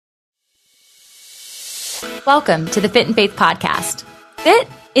Welcome to the Fit and Faith podcast. FIT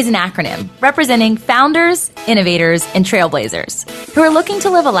is an acronym representing founders, innovators, and trailblazers who are looking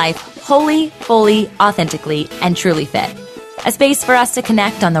to live a life wholly, fully, authentically, and truly fit. A space for us to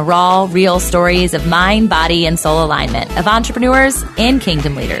connect on the raw, real stories of mind, body, and soul alignment of entrepreneurs and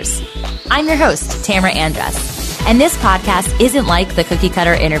kingdom leaders. I'm your host, Tamara Andress, and this podcast isn't like the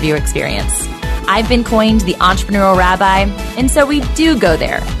cookie-cutter interview experience. I've been coined the entrepreneurial rabbi, and so we do go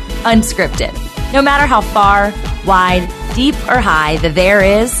there, unscripted. No matter how far, wide, deep, or high the there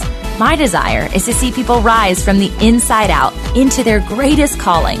is, my desire is to see people rise from the inside out into their greatest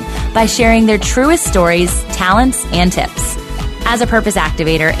calling by sharing their truest stories, talents, and tips. As a purpose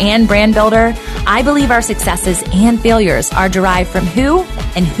activator and brand builder, I believe our successes and failures are derived from who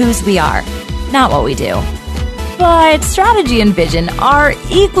and whose we are, not what we do. But strategy and vision are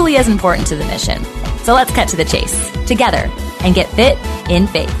equally as important to the mission. So let's cut to the chase together and get fit in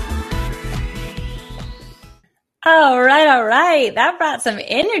faith. All right. That brought some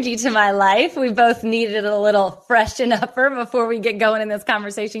energy to my life. We both needed a little freshen upper before we get going in this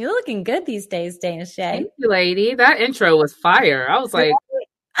conversation. You're looking good these days, Dana Shay. Thank you, lady. That intro was fire. I was like,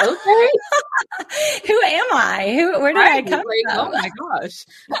 okay. Who am I? Where did I come from? Oh my gosh.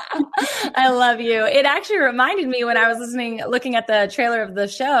 I love you. It actually reminded me when I was looking at the trailer of the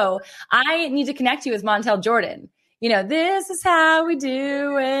show, I need to connect you with Montel Jordan. You know, this is how we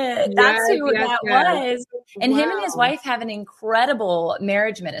do it. That's who that was. And him and his wife have an incredible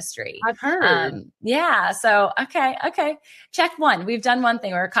marriage ministry. I've heard. So, okay. Check one. We've done one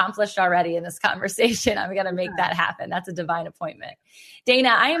thing. We're accomplished already in this conversation. I'm going to make that happen. That's a divine appointment. Dana,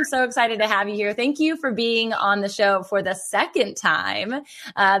 I am so excited to have you here. Thank you for being on the show for the second time.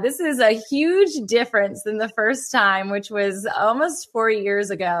 This is a huge difference than the first time, which was almost 4 years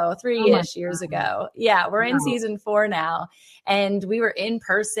ago, 3-ish years ago. Yeah, we're in season 4 now. And we were in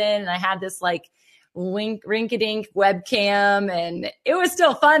person and I had this rink-a-dink webcam, and it was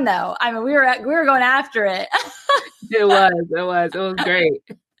still fun though. I mean, we were going after it. It was great.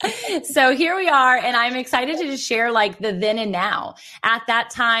 So here we are, and I'm excited to just share the then and now. At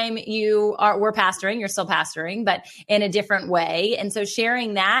that time, were pastoring, you're still pastoring, but in a different way. And so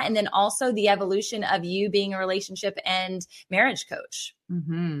sharing that, and then also the evolution of you being a relationship and marriage coach.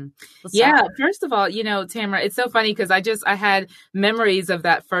 Mm-hmm. Yeah. First of all, Tamara, it's so funny because I had memories of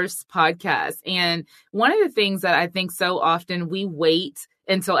that first podcast. And one of the things that I think so often we wait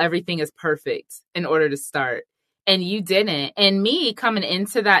until everything is perfect in order to start. And you didn't. And me coming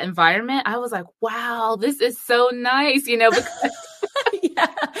into that environment, I was like, wow, this is so nice, because yeah,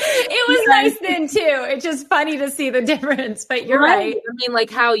 it was nice then too. It's just funny to see the difference, but you're right. I mean,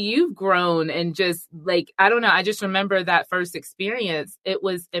 how you've grown and just I don't know. I just remember that first experience. It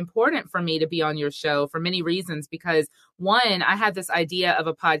was important for me to be on your show for many reasons, because one, I had this idea of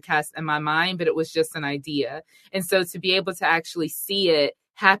a podcast in my mind, but it was just an idea. And so to be able to actually see it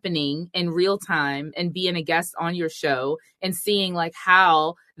happening in real time and being a guest on your show and seeing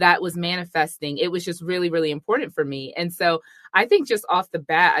how that was manifesting, it was just really, really important for me. And so I think just off the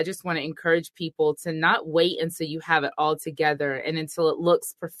bat, I just want to encourage people to not wait until you have it all together and until it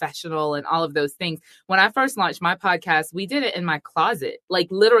looks professional and all of those things. When I first launched my podcast, we did it in my closet.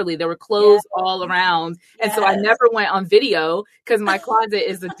 Literally, there were clothes all around. And so I never went on video because my closet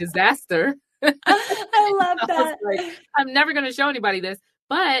is a disaster. I love that. I'm never going to show anybody this.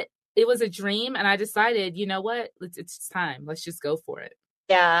 But it was a dream, and I decided, you know what? It's time. Let's just go for it.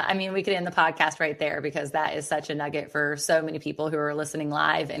 Yeah, I mean, we could end the podcast right there because that is such a nugget for so many people who are listening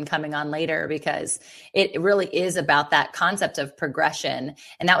live and coming on later, because it really is about that concept of progression.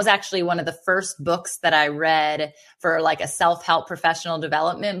 And that was actually one of the first books that I read for a self-help professional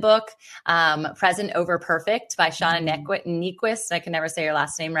development book, Present Over Perfect by Shauna Niequist. I can never say your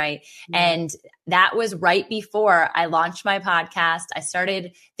last name right. Mm-hmm. And that was right before I launched my podcast. I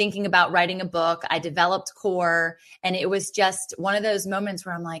started thinking about writing a book. I developed Core, and it was just one of those moments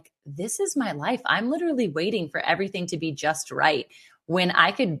where I'm like, this is my life. I'm literally waiting for everything to be just right when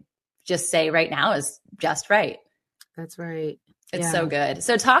I could just say right now is just right. That's right. It's so good.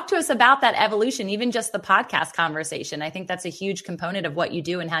 So talk to us about that evolution, even just the podcast conversation. I think that's a huge component of what you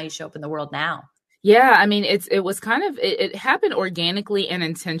do and how you show up in the world now. Yeah, I mean, it was kind of, it happened organically and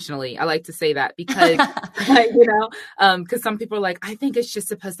intentionally. I like to say that because, because some people are like, I think it's just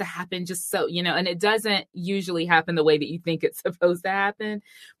supposed to happen just so, and it doesn't usually happen the way that you think it's supposed to happen.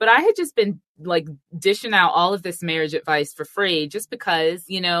 But I had just been like dishing out all of this marriage advice for free just because,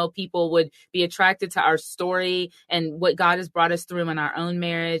 you know, people would be attracted to our story and what God has brought us through in our own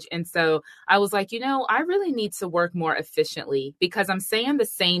marriage. And so I was like, you know, I really need to work more efficiently because I'm saying the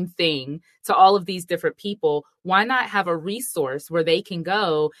same thing to all of these different people. Why not have a resource where they can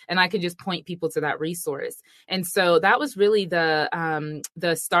go and I can just point people to that resource? And so that was really the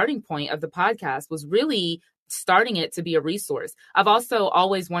starting point of the podcast, was really starting it to be a resource. I've also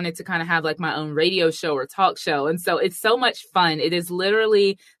always wanted to kind of have like my own radio show or talk show. And so it's so much fun. It is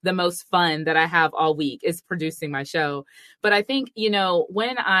literally the most fun that I have all week is producing my show. But I think, you know,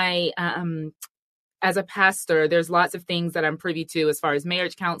 when I, as a pastor, there's lots of things that I'm privy to as far as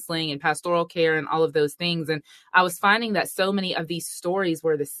marriage counseling and pastoral care and all of those things. And I was finding that so many of these stories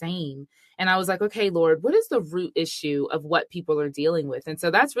were the same. And I was like, okay, Lord, what is the root issue of what people are dealing with? And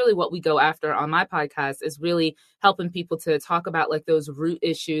so that's really what we go after on my podcast, is really helping people to talk about like those root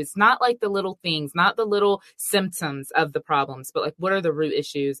issues, not like the little things, not the little symptoms of the problems, but like what are the root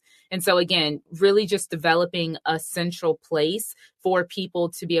issues? And so again, really just developing a central place for people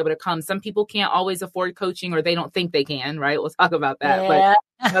to be able to come. Some people can't always afford coaching, or they don't think they can, right? We'll talk about that. Yeah.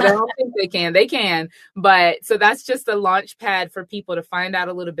 But no, they don't think they can. They can. But so that's just a launch pad for people to find out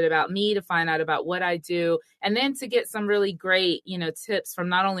a little bit about me, to find out about what I do, and then to get some really great, you know, tips from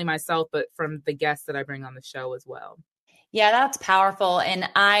not only myself, but from the guests that I bring on the show as well. Yeah, that's powerful. And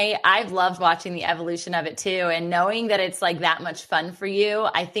I've loved watching the evolution of it too. And knowing that it's like that much fun for you,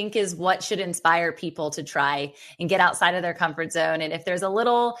 I think is what should inspire people to try and get outside of their comfort zone. And if there's a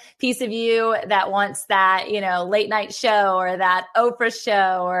little piece of you that wants that, you know, late night show or that Oprah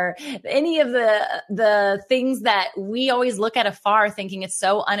show or any of the things that we always look at afar thinking it's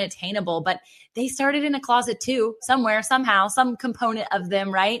so unattainable, but they started in a closet too, somewhere, somehow, some component of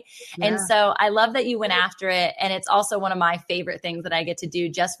them, right? Yeah. And so I love that you went after it. And it's also one of my favorite things that I get to do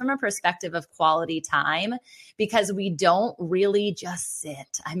just from a perspective of quality time, because we don't really just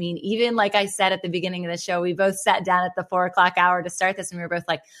sit. I mean, even like I said at the beginning of the show, we both sat down at the 4:00 hour to start this and we were both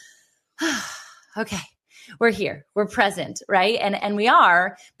like, okay. We're here, we're present, right? And we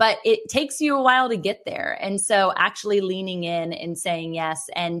are, but it takes you a while to get there. And so actually leaning in and saying yes.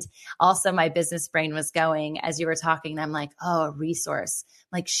 And also my business brain was going as you were talking, and I'm like, oh, a resource.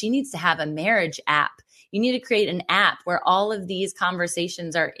 Like she needs to have a marriage app. You need to create an app where all of these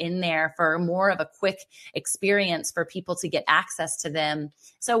conversations are in there for more of a quick experience for people to get access to them.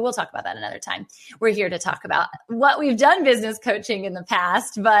 So we'll talk about that another time. We're here to talk about what we've done business coaching in the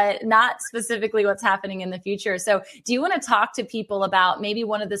past, but not specifically what's happening in the future. So do you want to talk to people about maybe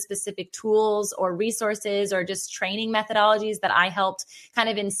one of the specific tools or resources or just training methodologies that I helped kind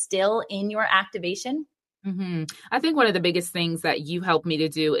of instill in your activation? Mm-hmm. I think one of the biggest things that you helped me to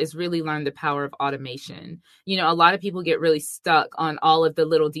do is really learn the power of automation. You know, a lot of people get really stuck on all of the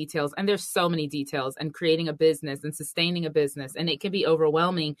little details, and there's so many details, and creating a business and sustaining a business. And it can be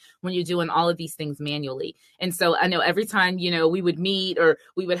overwhelming when you're doing all of these things manually. And so I know every time, you know, we would meet or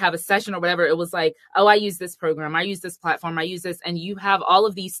we would have a session or whatever, it was like, oh, I use this program, I use this platform, I use this, and you have all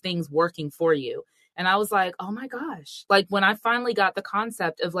of these things working for you. And I was like, oh my gosh, like when I finally got the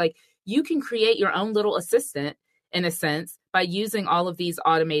concept of like, you can create your own little assistant in a sense by using all of these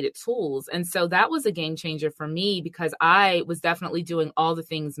automated tools. And so that was a game changer for me because I was definitely doing all the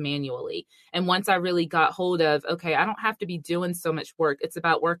things manually. And once I really got hold of, okay, I don't have to be doing so much work. It's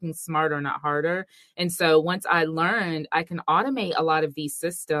about working smarter, not harder. And so once I learned I can automate a lot of these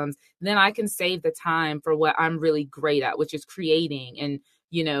systems, then I can save the time for what I'm really great at, which is creating and,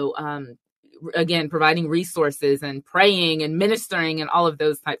 you know, again, providing resources and praying and ministering and all of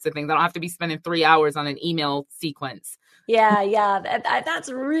those types of things. I don't have to be spending 3 hours on an email sequence. Yeah.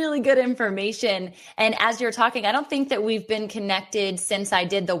 That's really good information. And as you're talking, I don't think that we've been connected since I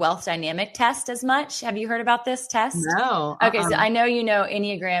did the wealth dynamic test as much. Have you heard about this test? No. Okay. So I know you know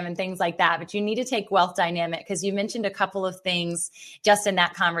Enneagram and things like that, but you need to take wealth dynamic because you mentioned a couple of things just in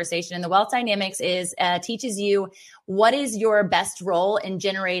that conversation. And the wealth dynamics is teaches you what is your best role in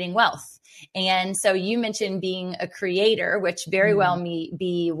generating wealth. And so you mentioned being a creator, which very well may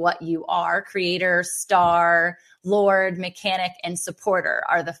be what you are. Creator, star, Lord, mechanic, and supporter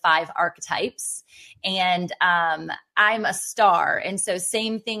are the 5 archetypes. And I'm a star. And so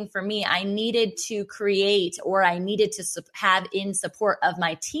same thing for me. I needed to create, or I needed to have in support of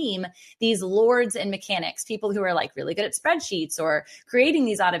my team, these lords and mechanics, people who are like really good at spreadsheets or creating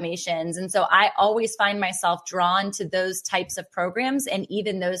these automations. And so I always find myself drawn to those types of programs and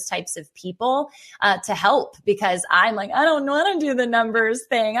even those types of people to help, because I'm like, I don't want to do the numbers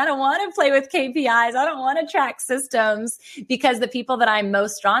thing. I don't want to play with KPIs. I don't want to track systems, because the people that I'm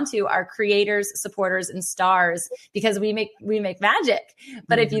most drawn to are creators, supporters, and stars, because we make magic.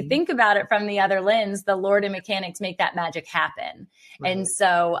 But if you think about it from the other lens, the Lord and mechanics make that magic happen. Right. And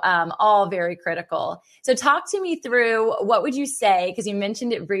so all very critical. So talk to me through, what would you say, because you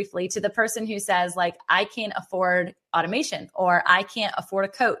mentioned it briefly, to the person who says, like, I can't afford automation, or I can't afford a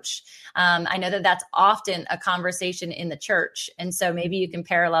coach. I know that that's often a conversation in the church. And so maybe you can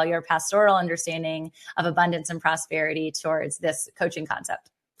parallel your pastoral understanding of abundance and prosperity towards this coaching concept.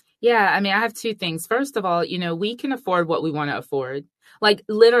 Yeah, I mean, I have two things. First of all, we can afford what we want to afford. Like,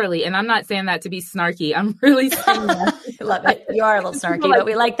 literally, and I'm not saying that to be snarky. I'm really saying that. Love it. You are a little snarky, but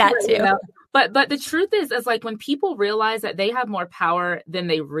we like that too. But the truth is like, when people realize that they have more power than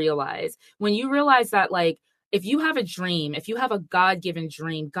they realize, when you realize that, like, if you have a dream, if you have a God-given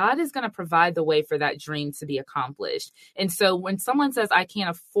dream, God is going to provide the way for that dream to be accomplished. And so when someone says, I can't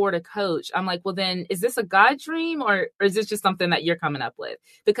afford a coach, I'm like, well, then is this a God dream, or is this just something that you're coming up with?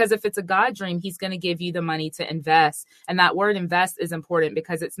 Because if it's a God dream, he's going to give you the money to invest. And that word invest is important,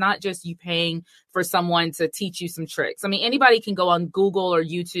 because it's not just you paying for someone to teach you some tricks. I mean, anybody can go on Google or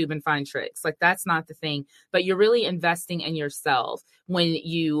YouTube and find tricks. Like, that's not the thing, but you're really investing in yourself when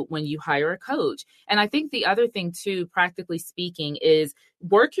you hire a coach. And I think the other thing too, practically speaking, is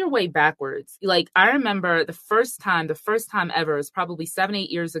work your way backwards. Like, I remember the first time ever was probably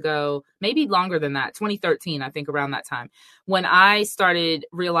 7-8 years ago, maybe longer than that, 2013, I think, around that time, when I started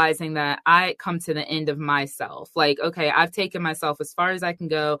realizing that I come to the end of myself. Like, okay, I've taken myself as far as I can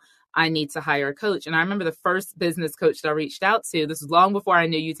go. I need to hire a coach. And I remember the first business coach that I reached out to, this was long before I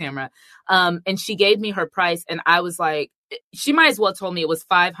knew you, Tamara. And she gave me her price, and I was like, she might as well told me it was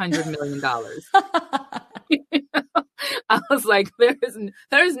 $500 million. I was like,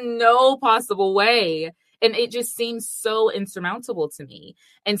 there's no possible way. And it just seems so insurmountable to me.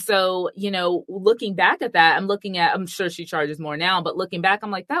 And so, looking back at that, I'm sure she charges more now, but looking back,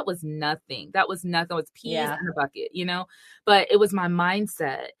 I'm like, that was nothing. That was nothing. It was peas in a bucket, but it was my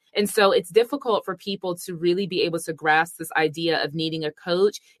mindset. And so it's difficult for people to really be able to grasp this idea of needing a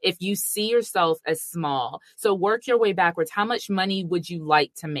coach if you see yourself as small. So work your way backwards. How much money would you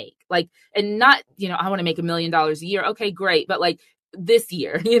like to make? Like, and not, I want to make $1 million a year. Okay, great. But like, this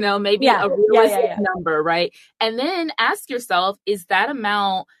year, maybe a realistic number, right? And then ask yourself, is that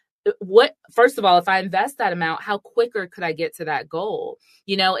amount, first of all, if I invest that amount, how quicker could I get to that goal?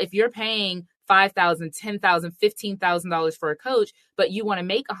 If you're paying $5,000, $10,000, $15,000 for a coach, but you want to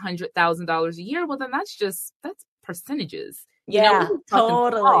make $100,000 a year, well, then that's percentages.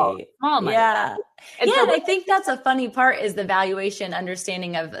 Totally. Small money. Yeah. And I think that's a funny part, is the valuation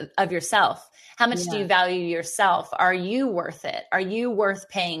understanding of yourself. How much do you value yourself? Are you worth it? Are you worth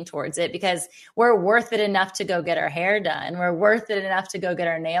paying towards it? Because we're worth it enough to go get our hair done. We're worth it enough to go get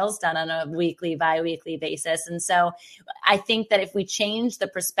our nails done on a weekly, bi-weekly basis. And so I think that if we change the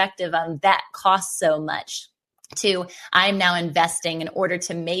perspective on that costs so much to I'm now investing in order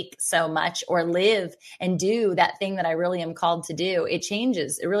to make so much or live and do that thing that I really am called to do, it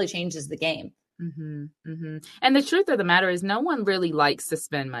really changes the game. Mm-hmm, mm-hmm. And the truth of the matter is, no one really likes to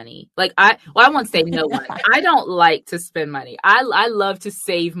spend money. Like I won't say no one. I don't like to spend money. I love to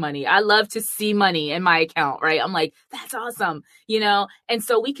save money. I love to see money in my account, right? I'm like, that's awesome, And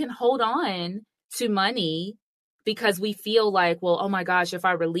so we can hold on to money because we feel like, well, oh my gosh, if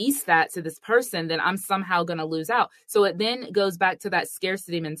I release that to this person, then I'm somehow going to lose out. So it then goes back to that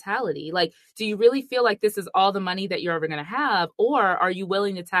scarcity mentality. Like, do you really feel like this is all the money that you're ever going to have? Or are you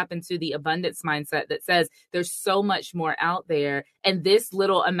willing to tap into the abundance mindset that says there's so much more out there, and this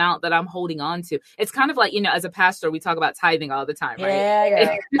little amount that I'm holding on to? It's kind of like, as a pastor, we talk about tithing all the time,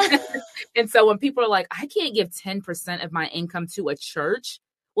 right? Yeah. And so when people are like, I can't give 10% of my income to a church,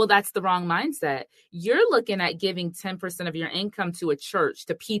 well, that's the wrong mindset. You're looking at giving 10% of your income to a church,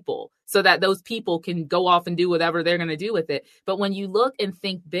 to people, so that those people can go off and do whatever they're going to do with it. But when you look and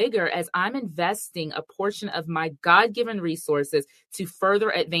think bigger, as I'm investing a portion of my God-given resources to further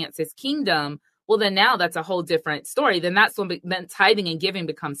advance his kingdom, well, then now that's a whole different story. Then that's when tithing and giving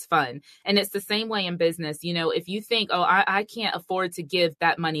becomes fun. And it's the same way in business. If you think, oh, I can't afford to give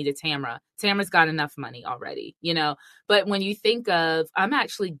that money to Tamara. Tamara's got enough money already, But when you think of, I'm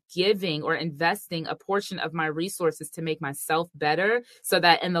actually giving or investing a portion of my resources to make myself better, so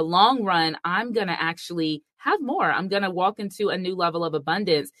that in the long run, I'm going to actually have more. I'm going to walk into a new level of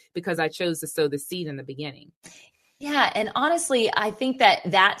abundance because I chose to sow the seed in the beginning. Yeah. And honestly, I think that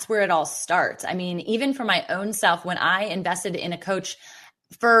that's where it all starts. I mean, even for my own self, when I invested in a coach,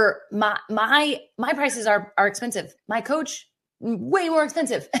 for my prices are expensive. My coach, way more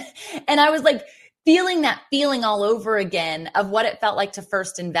expensive. And I was like feeling that feeling all over again of what it felt like to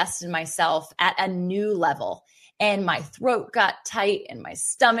first invest in myself at a new level. and my throat got tight and my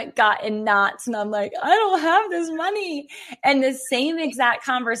stomach got in knots. And I'm like, I don't have this money. And the same exact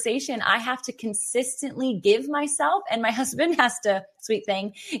conversation I have to consistently give myself, and my husband has to, sweet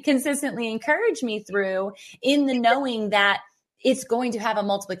thing, consistently encourage me through, in the knowing that it's going to have a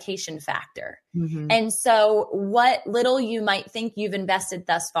multiplication factor. Mm-hmm. And so what little you might think you've invested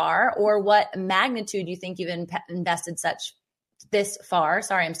thus far, or what magnitude you think you've invested this far,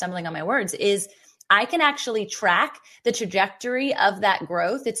 sorry, I'm stumbling on my words, is I can actually track the trajectory of that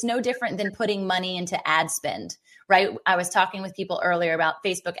growth. It's no different than putting money into ad spend, right? I was talking with people earlier about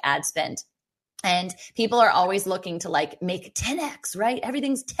Facebook ad spend. And people are always looking to like make 10x, right?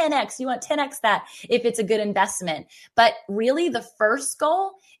 Everything's 10x. You want 10x that if it's a good investment. But really the first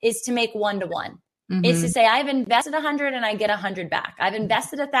goal is to make 1-to-1. Mm-hmm. It's to say, I've invested 100 and I get 100 back. I've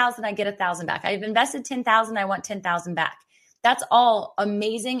invested 1,000, I get 1,000 back. I've invested 10,000, I want 10,000 back. That's all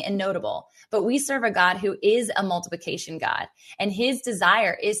amazing and notable. But we serve a God who is a multiplication God, and his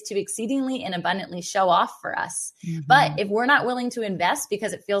desire is to exceedingly and abundantly show off for us. Mm-hmm. But if we're not willing to invest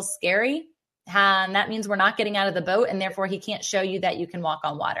because it feels scary, that means we're not getting out of the boat, and therefore he can't show you that you can walk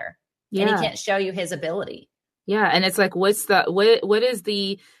on water. Yeah. And he can't show you his ability. Yeah. And it's like, what is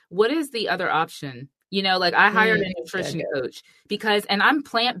the other option? You know, like I hired a nutrition coach because, and I'm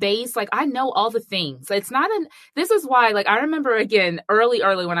plant-based, like I know all the things. This is why, like, I remember again, early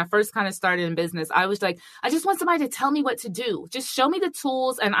when I first kind of started in business, I was like, I just want somebody to tell me what to do. Just show me the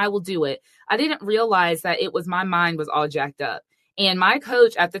tools and I will do it. I didn't realize that my mind was all jacked up. And my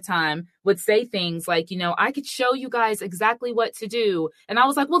coach at the time would say things like, you know, I could show you guys exactly what to do. And I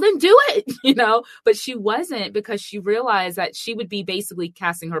was like, well, then do it, you know, but she wasn't, because she realized that she would be basically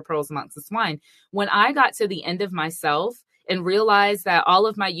casting her pearls amongst the swine. When I got to the end of myself and realized that all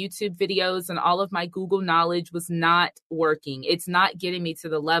of my YouTube videos and all of my Google knowledge was not working, it's not getting me to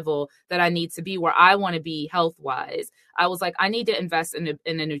the level that I need to be where I want to be health-wise, I was like, I need to invest in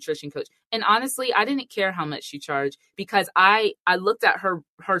a nutrition coach. And honestly, I didn't care how much she charged, because I looked at her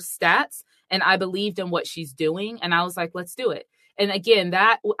stats and I believed in what she's doing. And I was like, let's do it. And again,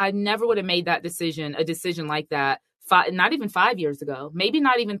 that I never would have made a decision like that, not even 5 years ago, maybe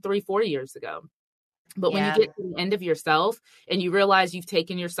not even 3-4 years ago. But when you get to the end of yourself and you realize you've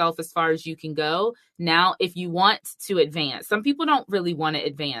taken yourself as far as you can go, now if you want to advance, some people don't really want to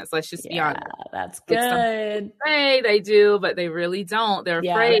advance. Let's just be honest. That's good. They do, but they really don't. They're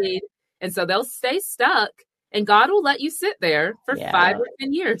afraid. And so they'll stay stuck, and God will let you sit there for 5 or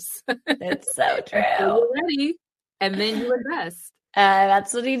 10 years. It's so true. So you're ready, and then you invest.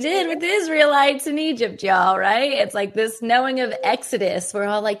 That's what he did with the Israelites in Egypt, y'all, right? It's like this knowing of Exodus. We're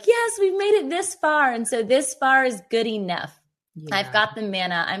all like, yes, we've made it this far. And so this far is good enough. Yeah. I've got the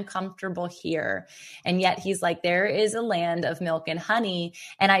manna. I'm comfortable here. And yet he's like, there is a land of milk and honey.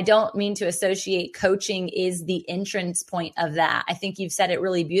 And I don't mean to associate coaching is the entrance point of that. I think you've said it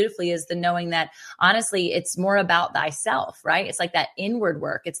really beautifully, is the knowing that honestly, it's more about thyself, right? It's like that inward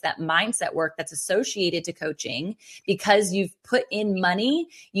work. It's that mindset work that's associated to coaching. Because you've put in money,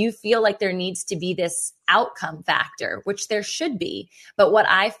 you feel like there needs to be this outcome factor, which there should be. But what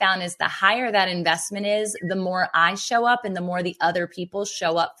I found is the higher that investment is, the more I show up and the more the other people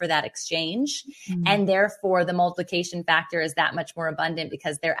show up for that exchange. Mm-hmm. And therefore the multiplication factor is that much more abundant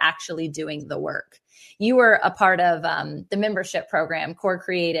because they're actually doing the work. You were a part of the membership program, Core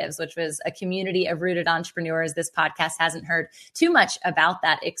Creatives, which was a community of rooted entrepreneurs. This podcast hasn't heard too much about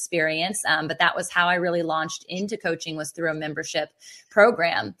that experience, but that was how I really launched into coaching, was through a membership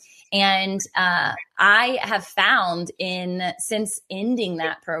program. And I have found since ending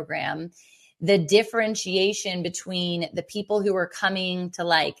that program, the differentiation between the people who are coming to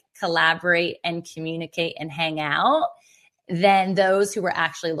like collaborate and communicate and hang out than those who were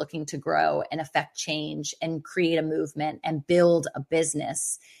actually looking to grow and affect change and create a movement and build a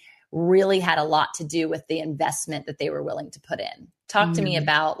business really had a lot to do with the investment that they were willing to put in. Talk to me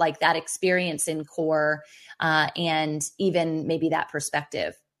about like that experience in Core and even maybe that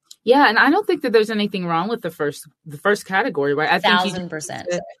perspective. Yeah. And I don't think that there's anything wrong with the first category, right? I think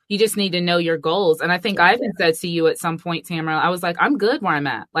 1,000%. You just need to know your goals. And I think I even said to you at some point, Tamara, I was like, I'm good where I'm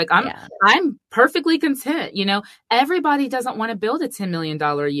at. Like I'm perfectly content. You know, everybody doesn't want to build a $10 million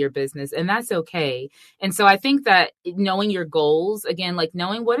a year business, and that's okay. And so I think that knowing your goals, again, like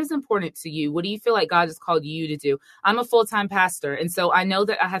knowing what is important to you, what do you feel like God has called you to do? I'm a full-time pastor. And so I know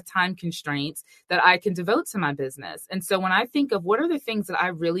that I have time constraints that I can devote to my business. And so when I think of what are the things that I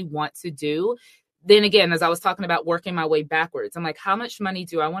really want to do, then again, as I was talking about working my way backwards, I'm like, how much money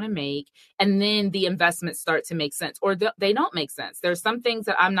do I want to make? And then the investments start to make sense, or they don't make sense. There's some things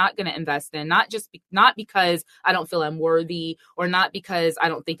that I'm not going to invest in, not because I don't feel I'm worthy, or not because I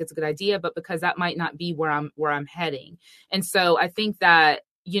don't think it's a good idea, but because that might not be where I'm heading. And so I think that,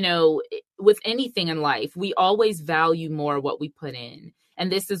 with anything in life, we always value more what we put in.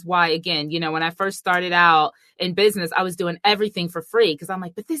 And this is why, again, when I first started out in business, I was doing everything for free because I'm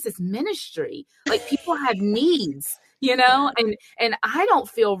like, but this is ministry. Like, people have needs, and I don't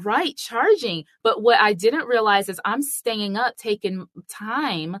feel right charging. But what I didn't realize is I'm staying up, taking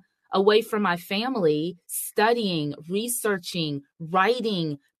time away from my family, studying, researching,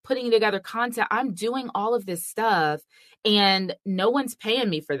 writing, putting together content. I'm doing all of this stuff and no one's paying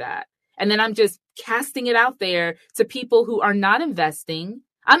me for that. And then I'm just casting it out there to people who are not investing.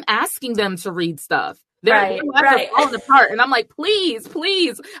 I'm asking them to read stuff. They're falling apart. And I'm like, please,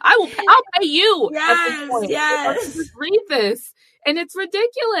 I'll pay you. Yes. Just read this. And it's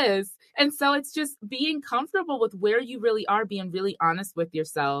ridiculous. And so it's just being comfortable with where you really are, being really honest with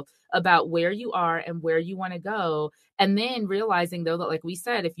yourself about where you are and where you want to go. And then realizing, though, that like we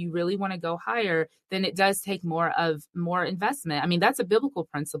said, if you really want to go higher, then it does take more investment. I mean, that's a biblical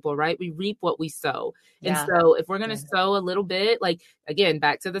principle, right? We reap what we sow. Yeah. And so if we're going to sow a little bit, like, again,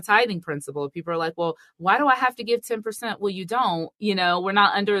 back to the tithing principle, people are like, well, why do I have to give 10%? Well, you don't, we're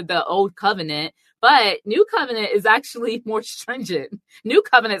not under the old covenant. But new covenant is actually more stringent. New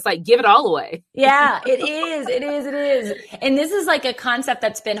covenant's like, give it all away. Yeah, it is. And this is like a concept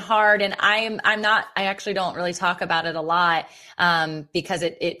that's been hard. And I actually don't really talk about it a lot because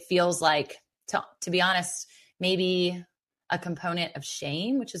it feels like, to be honest, maybe a component of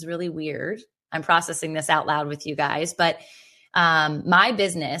shame, which is really weird. I'm processing this out loud with you guys, but my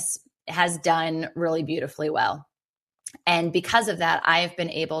business has done really beautifully well. And because of that, I have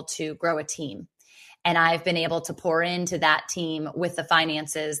been able to grow a team. And I've been able to pour into that team with the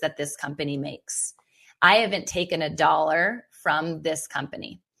finances that this company makes. I haven't taken $1 from this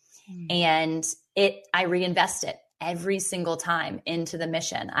company. And I reinvest it every single time into the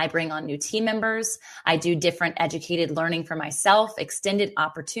mission. I bring on new team members. I do different educated learning for myself, extended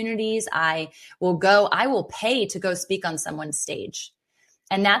opportunities. I will pay to go speak on someone's stage.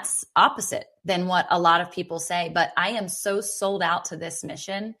 And that's opposite than what a lot of people say. But I am so sold out to this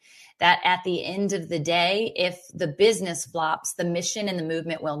mission that at the end of the day, if the business flops, the mission and the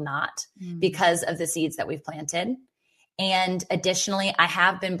movement will not because of the seeds that we've planted. And additionally, I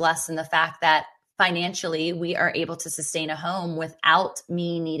have been blessed in the fact that financially we are able to sustain a home without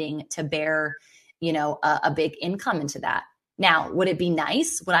me needing to bear, a big income into that. Now, would it be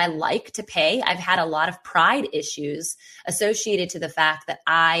nice? Would I like to pay? I've had a lot of pride issues associated to the fact that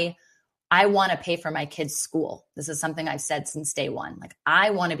I want to pay for my kids' school. This is something I've said since day one. Like,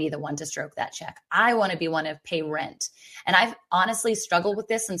 I want to be the one to stroke that check. I want to be one to pay rent. And I've honestly struggled with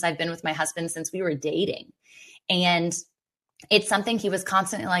this since I've been with my husband, since we were dating. And it's something he was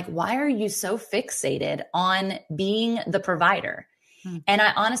constantly like, why are you so fixated on being the provider? And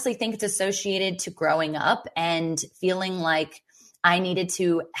I honestly think it's associated to growing up and feeling like I needed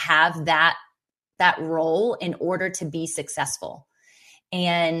to have that role in order to be successful.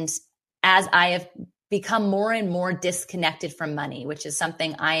 And as I have become more and more disconnected from money, which is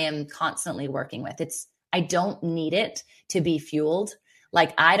something I am constantly working with, I don't need it to be fueled.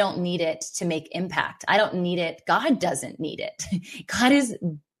 Like, I don't need it to make impact. I don't need it. God doesn't need it. God is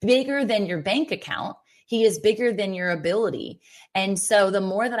bigger than your bank account. He is bigger than your ability. And so the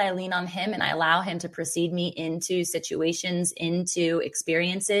more that I lean on him and I allow him to precede me into situations, into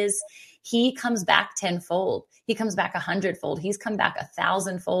experiences, he comes back tenfold. He comes back 100-fold. He's come back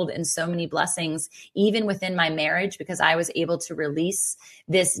 1,000-fold in so many blessings, even within my marriage, because I was able to release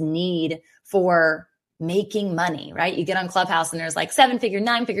this need for making money, right? You get on Clubhouse and there's like 7-figure,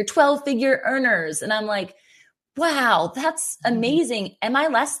 9-figure, 12-figure earners. And I'm like, wow, that's amazing. Am I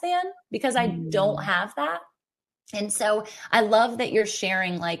less than because I don't have that? And so I love that you're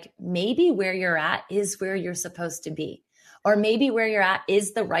sharing, like, maybe where you're at is where you're supposed to be, or maybe where you're at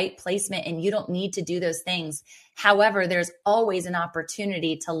is the right placement and you don't need to do those things. However, there's always an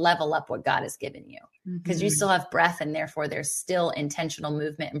opportunity to level up what God has given you because you still have breath, and therefore there's still intentional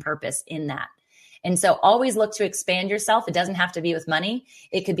movement and purpose in that. And so always look to expand yourself. It doesn't have to be with money.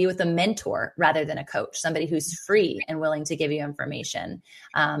 It could be with a mentor rather than a coach, somebody who's free and willing to give you information.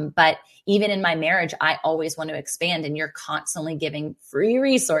 But even in my marriage, I always want to expand, and you're constantly giving free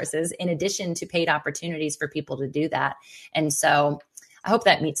resources in addition to paid opportunities for people to do that. And so I hope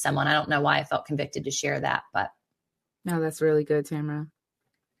that meets someone. I don't know why I felt convicted to share that, but. No, that's really good, Tamara.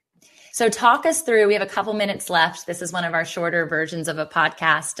 So talk us through, we have a couple minutes left. This is one of our shorter versions of a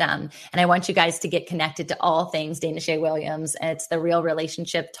podcast. And I want you guys to get connected to all things Dana Shay Williams. And it's the Real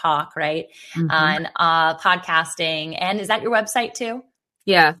Relationship Talk, right? On podcasting. And is that your website too?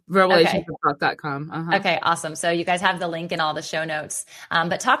 Yeah, realrelationshiptalk.com. Okay, awesome. So you guys have the link in all the show notes.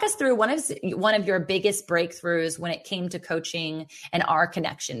 But talk us through one of your biggest breakthroughs when it came to coaching and our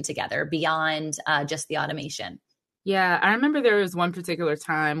connection together beyond just the automation. Yeah, I remember there was one particular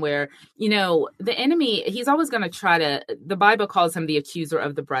time where, the enemy, he's always going to try to, the Bible calls him the accuser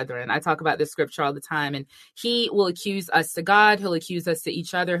of the brethren. I talk about this scripture all the time, and he will accuse us to God. He'll accuse us to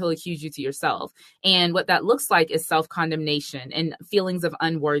each other. He'll accuse you to yourself. And what that looks like is self-condemnation and feelings of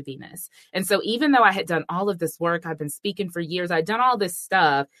unworthiness. And so even though I had done all of this work, I've been speaking for years, I'd done all this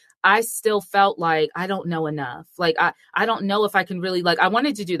stuff, I still felt like I don't know enough. Like, I don't know if I can really, I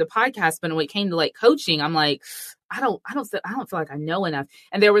wanted to do the podcast, but when it came to coaching, I'm like, I don't feel like I know enough.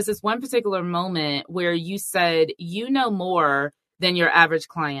 And there was this one particular moment where you said, more than your average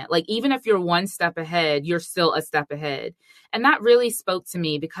client. Like, even if you're one step ahead, you're still a step ahead. And that really spoke to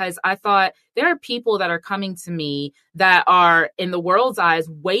me, because I thought there are people that are coming to me that are, in the world's eyes,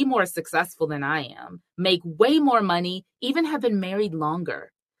 way more successful than I am, make way more money, even have been married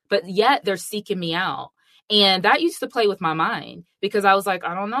longer, but yet they're seeking me out. And that used to play with my mind, because I was like,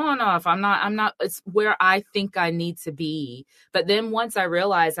 I don't know enough. I'm not, it's where I think I need to be. But then once I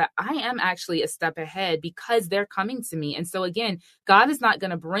realized that I am actually a step ahead because they're coming to me. And so again, God is not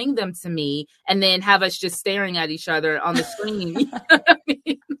going to bring them to me and then have us just staring at each other on the screen. You know what I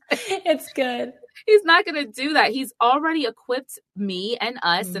mean? It's good. He's not going to do that. He's already equipped me and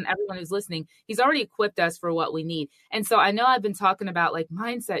us and everyone who's listening. He's already equipped us for what we need. And so I know I've been talking about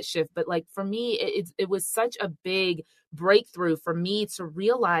mindset shift, but for me, it was such a big breakthrough for me to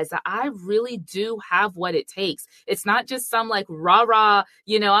realize that I really do have what it takes. It's not just some rah-rah,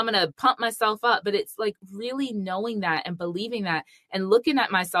 I'm going to pump myself up, but it's really knowing that and believing that and looking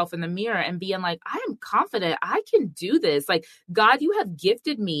at myself in the mirror and being I am confident I can do this. God, you have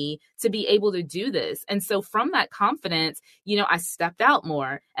gifted me to be able to do this. And so from that confidence, I stepped out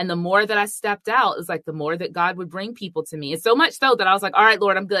more. And the more that I stepped out is the more that God would bring people to me. It's so much so that I was all right,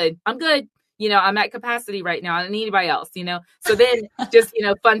 Lord, I'm good. I'm at capacity right now. I don't need anybody else, So then just,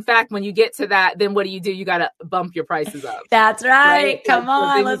 fun fact, when you get to that, then what do? You got to bump your prices up. That's right. Come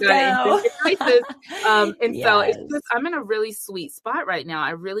on, let's go. And so it's just, I'm in a really sweet spot right now.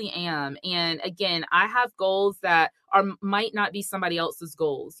 I really am. And again, I have goals that might not be somebody else's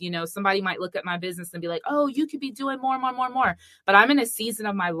goals. Somebody might look at my business and be like, oh, you could be doing more. But I'm in a season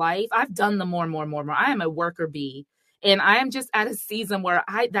of my life. I've done the more. I am a worker bee. And I am just at a season where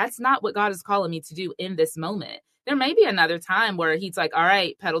that's not what God is calling me to do in this moment. There may be another time where he's all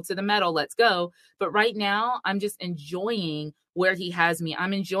right, pedal to the metal, let's go. But right now, I'm just enjoying where he has me.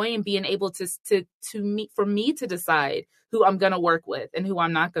 I'm enjoying being able for me to decide who I'm going to work with and who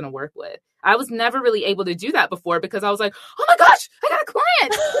I'm not going to work with. I was never really able to do that before, because I was like, oh my gosh, I got a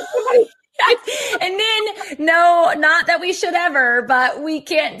client. And then, no, not that we should ever, but we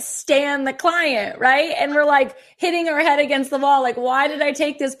can't stand the client, right? And we're hitting our head against the wall. Why did I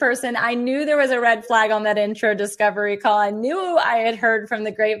take this person? I knew there was a red flag on that intro discovery call. I knew I had heard from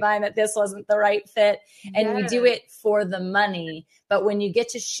the grapevine that this wasn't the right fit. And we do it for the money. But when you get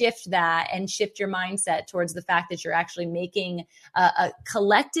to shift that and shift your mindset towards the fact that you're actually making a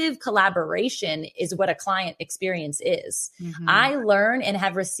collective collaboration is what a client experience is. I learn and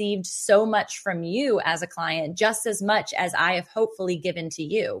have received so much from you as a client, just as much as I have hopefully given to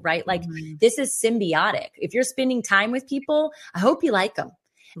you, right? This is symbiotic. If you're spending time with people, I hope you like them.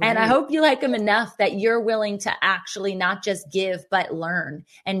 Right. And I hope you like them enough that you're willing to actually not just give, but learn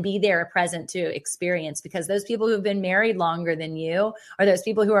and be there present to experience, because those people who've been married longer than you, or those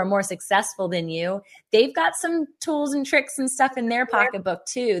people who are more successful than you, they've got some tools and tricks and stuff in their pocketbook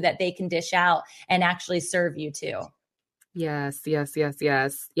too, that they can dish out and actually serve you too. Yes.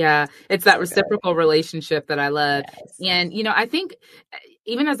 Yeah. It's that reciprocal relationship that I love. Yes. And, I think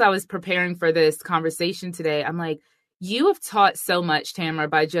even as I was preparing for this conversation today, I'm you have taught so much, Tamara,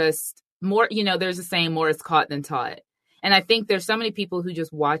 by just more, there's a saying, more is caught than taught. And I think there's so many people who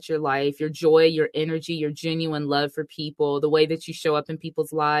just watch your life, your joy, your energy, your genuine love for people, the way that you show up in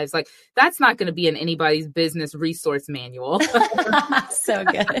people's lives. That's not going to be in anybody's business resource manual. So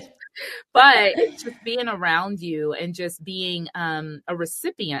good. But just being around you and just being a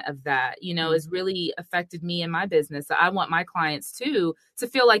recipient of that, has really affected me in my business. I want my clients too to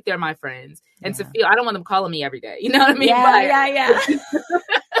feel like they're my friends and to feel, I don't want them calling me every day. You know what I mean? Yeah.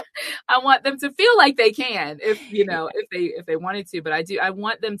 I want them to feel like they can, if they wanted to, but I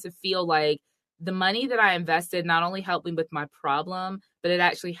want them to feel like the money that I invested not only helped me with my problem, but it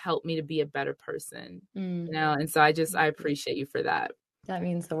actually helped me to be a better person, and so I appreciate you for that. That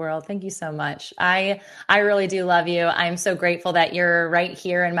means the world. Thank you so much. I really do love you. I'm so grateful that you're right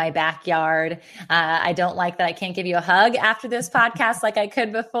here in my backyard. I don't like that I can't give you a hug after this podcast like I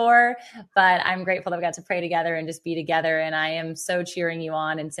could before, but I'm grateful that we got to pray together and just be together. And I am so cheering you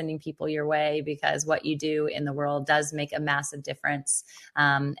on and sending people your way, because what you do in the world does make a massive difference.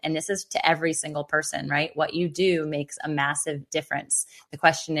 And this is to every single person, right? What you do makes a massive difference. The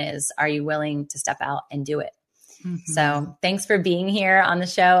question is, are you willing to step out and do it? So thanks for being here on the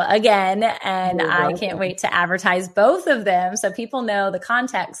show again. And I can't wait to advertise both of them so people know the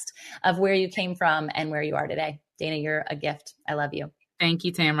context of where you came from and where you are today. Dana, you're a gift. I love you. Thank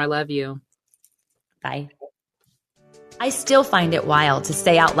you, Tamara. I love you. Bye. I still find it wild to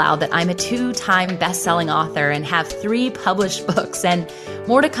say out loud that I'm a 2-time best-selling author and have 3 published books and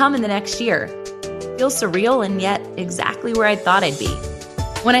more to come in the next year. Feels surreal and yet exactly where I thought I'd be.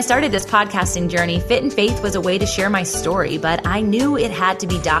 When I started this podcasting journey, Fit and Faith was a way to share my story, but I knew it had to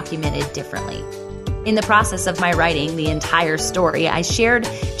be documented differently. In the process of my writing the entire story, I shared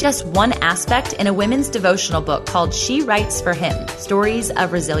just one aspect in a women's devotional book called She Writes for Him, Stories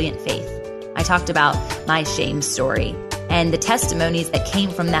of Resilient Faith. I talked about my shame story, and the testimonies that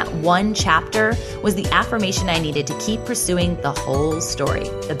came from that one chapter was the affirmation I needed to keep pursuing the whole story.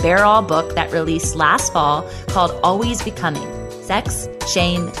 The Bear All book that released last fall called Always Becoming. Sex,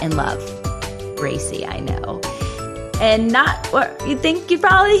 shame, and love. Racy, I know. And not what you think you'd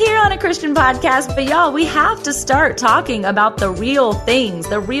probably hear on a Christian podcast, but y'all, we have to start talking about the real things,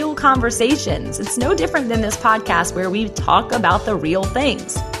 the real conversations. It's no different than this podcast where we talk about the real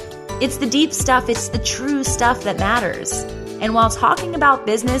things. It's the deep stuff, it's the true stuff that matters. And while talking about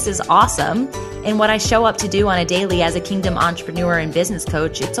business is awesome, and what I show up to do on a daily as a kingdom entrepreneur and business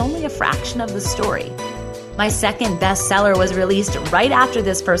coach, it's only a fraction of the story. My second bestseller was released right after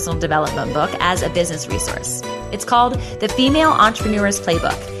this personal development book as a business resource. It's called The Female Entrepreneur's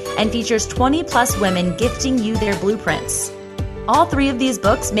Playbook and features 20 plus women gifting you their blueprints. All 3 of these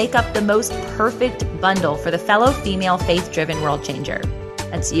books make up the most perfect bundle for the fellow female faith-driven world changer.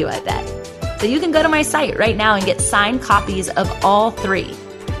 That's you, I bet. So you can go to my site right now and get signed copies of all 3.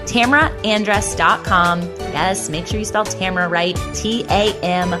 TamaraAndress.com. Yes, make sure you spell Tamara right.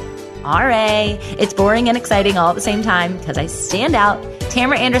 TAMRA. It's boring and exciting all at the same time because I stand out.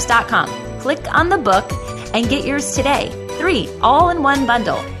 TamaraAndress.com. Click on the book and get yours today. 3, all in one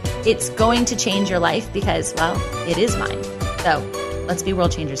bundle. It's going to change your life because, well, it is mine. So let's be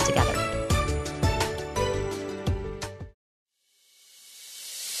world changers together.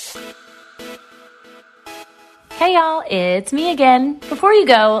 Hey y'all, it's me again. Before you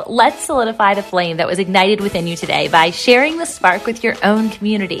go, let's solidify the flame that was ignited within you today by sharing the spark with your own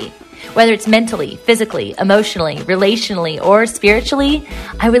community. Whether it's mentally, physically, emotionally, relationally, or spiritually,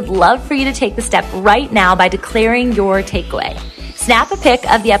 I would love for you to take the step right now by declaring your takeaway. Snap a pic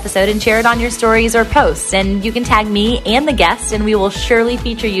of the episode and share it on your stories or posts, and you can tag me and the guest, and we will surely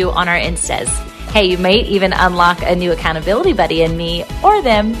feature you on our Instas. Hey, you might even unlock a new accountability buddy in me or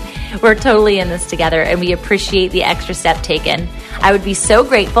them. We're totally in this together, and we appreciate the extra step taken. I would be so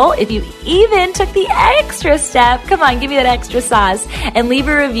grateful if you even took the extra step. Come on, give me that extra sauce and leave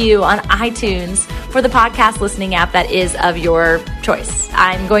a review on iTunes for the podcast listening app that is of your choice.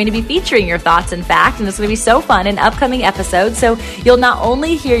 I'm going to be featuring your thoughts, in fact, and it's going to be so fun in upcoming episodes. So you'll not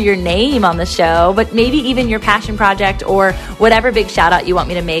only hear your name on the show, but maybe even your passion project or whatever big shout out you want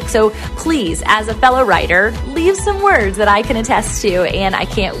me to make. So please, as a fellow writer, leave some words that I can attest to, and I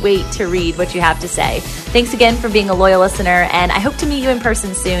can't wait to read what you have to say. Thanks again for being a loyal listener, and I hope to meet you in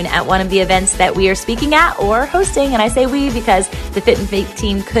person soon at one of the events that we are speaking at or hosting. And I say we because the Fit and Faith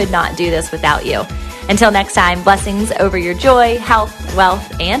team could not do this without you. Until next time, blessings over your joy, health,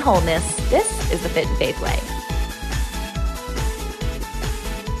 wealth, and wholeness. This is the Fit and Faith way.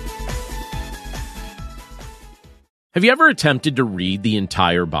 Have you ever attempted to read the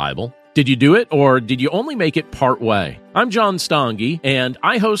entire Bible? Did you do it, or did you only make it part way? I'm John Stange, and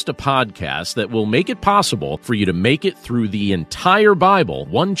I host a podcast that will make it possible for you to make it through the entire Bible,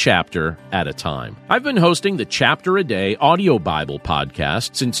 one chapter at a time. I've been hosting the Chapter a Day audio Bible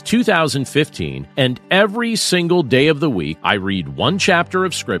podcast since 2015, and every single day of the week, I read one chapter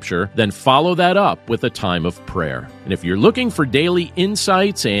of Scripture, then follow that up with a time of prayer. And if you're looking for daily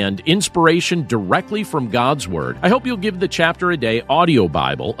insights and inspiration directly from God's Word, I hope you'll give the Chapter a Day audio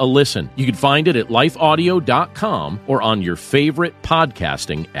Bible a listen. You can find it at lifeaudio.com or on your favorite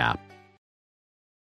podcasting app.